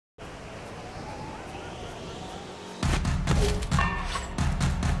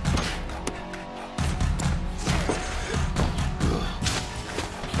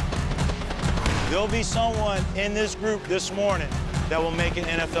There'll be someone in this group this morning that will make an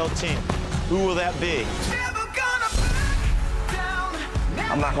NFL team. Who will that be?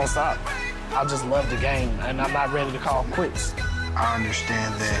 I'm not gonna stop. I just love the game, and I'm not ready to call quits. I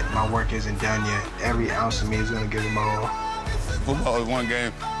understand that my work isn't done yet. Every ounce of me is gonna give it my all. Football is one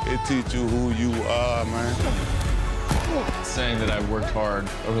game. It teaches you who you are, man. Saying that I've worked hard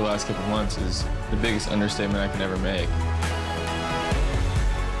over the last couple months is the biggest understatement I can ever make.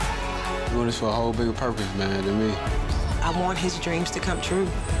 Doing this for a whole bigger purpose, man, than me. I want his dreams to come true.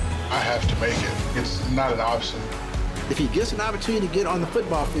 I have to make it. It's not an option. If he gets an opportunity to get on the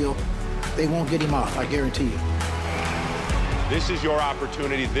football field, they won't get him off, I guarantee you. This is your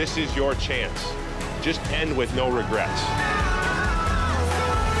opportunity. This is your chance. Just end with no regrets.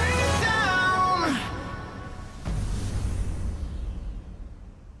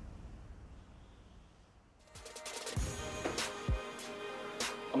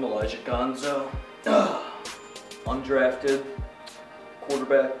 I'm Elija Gonzo, undrafted,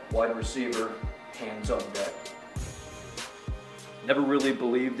 quarterback, wide receiver, hands on deck. Never really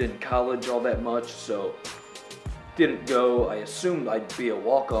believed in college all that much, so didn't go. I assumed I'd be a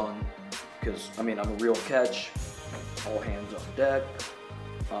walk-on because, I mean, I'm a real catch, all hands on deck.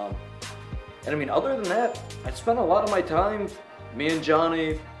 And I mean, other than that, I spent a lot of my time, me and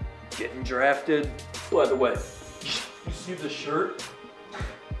Johnny, getting drafted. By the way, you see the shirt?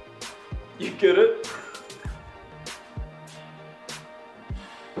 You get it?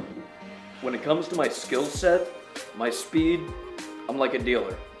 When it comes to my skill set, my speed, I'm like a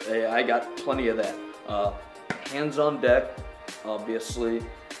dealer. I got plenty of that. Hands on deck, obviously,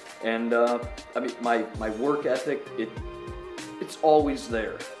 and I mean my work ethic, it's always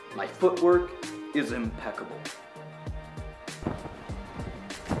there. My footwork is impeccable.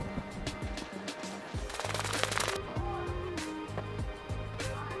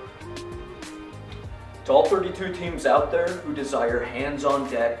 To all 32 teams out there who desire hands on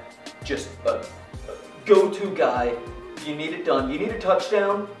deck, just a go-to guy, you need it done. You need a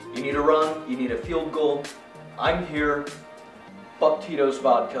touchdown, you need a run, you need a field goal. I'm here, Buck Tito's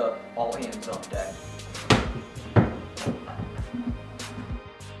Vodka, all hands on deck.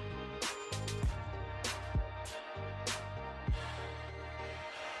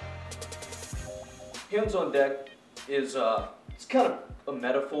 Hands on deck is it's kind of a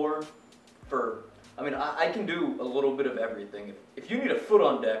metaphor for, I mean, I can do a little bit of everything. If you need a foot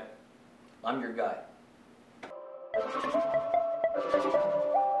on deck, I'm your guy.